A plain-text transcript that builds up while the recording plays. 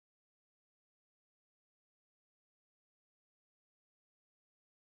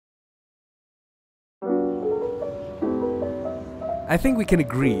I think we can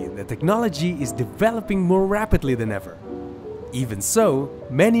agree that technology is developing more rapidly than ever. Even so,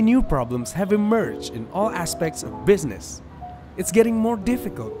 many new problems have emerged in all aspects of business. It's getting more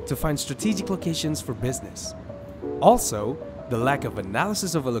difficult to find strategic locations for business. Also, the lack of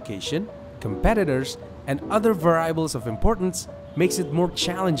analysis of a location, competitors, and other variables of importance makes it more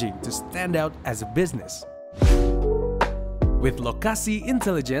challenging to stand out as a business. With LOKASI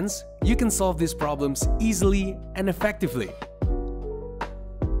Intelligence, you can solve these problems easily and effectively.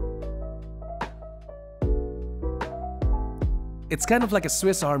 It's kind of like a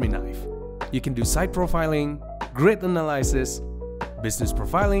Swiss Army knife. You can do site profiling, grid analysis, business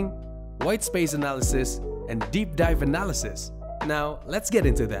profiling, whitespace analysis, and deep dive analysis. Now, let's get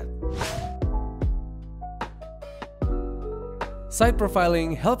into that. Site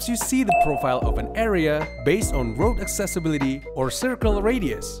profiling helps you see the profile of an area based on road accessibility or circle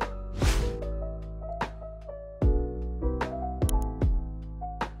radius.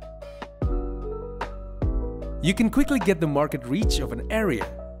 You can quickly get the market reach of an area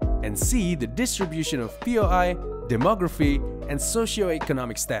and see the distribution of POI, demography, and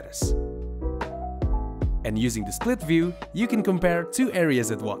socioeconomic status. And using the split view, you can compare two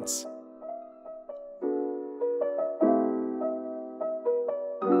areas at once.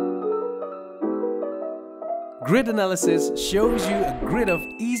 Grid analysis shows you a grid of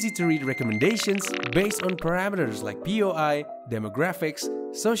easy-to-read recommendations based on parameters like POI, demographics,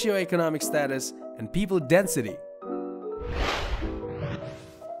 socioeconomic status, and people density.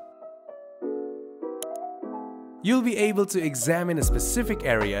 You'll be able to examine a specific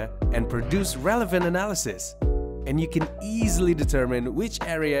area and produce relevant analysis. And you can easily determine which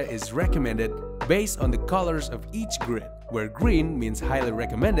area is recommended based on the colors of each grid, where green means highly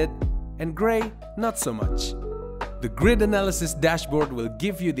recommended and gray not so much. The grid analysis dashboard will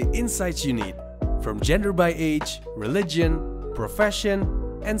give you the insights you need, from gender by age, religion,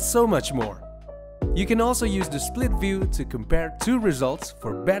 profession, and so much more. You can also use the split view to compare two results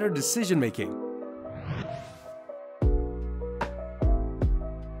for better decision making.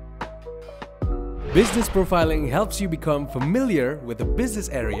 Business profiling helps you become familiar with the business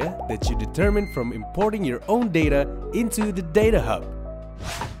area that you determine from importing your own data into the data hub.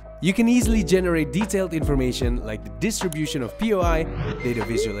 You can easily generate detailed information like the distribution of POI, data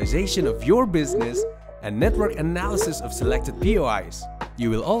visualization of your business, and network analysis of selected POIs. You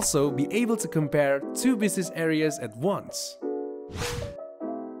will also be able to compare two business areas at once.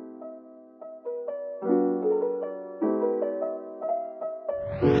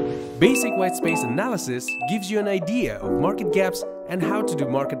 Basic whitespace analysis gives you an idea of market gaps and how to do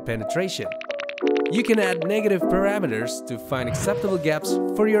market penetration. You can add negative parameters to find acceptable gaps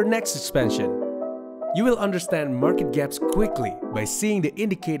for your next expansion. You will understand market gaps quickly by seeing the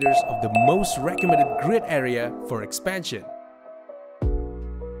indicators of the most recommended grid area for expansion.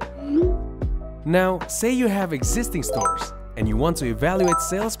 Now, say you have existing stores and you want to evaluate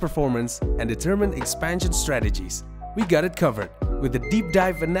sales performance and determine expansion strategies. We got it covered with a deep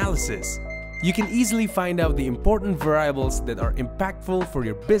dive analysis. You can easily find out the important variables that are impactful for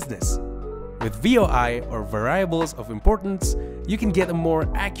your business. With VOI, or variables of importance, you can get a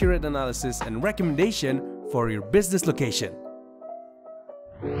more accurate analysis and recommendation for your business location.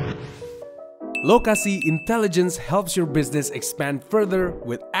 LOKASI Intelligence helps your business expand further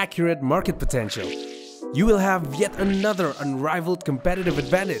with accurate market potential. You will have yet another unrivaled competitive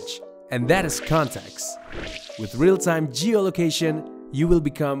advantage, and that is contacts. With real-time geolocation, you will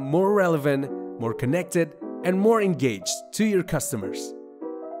become more relevant, more connected, and more engaged to your customers.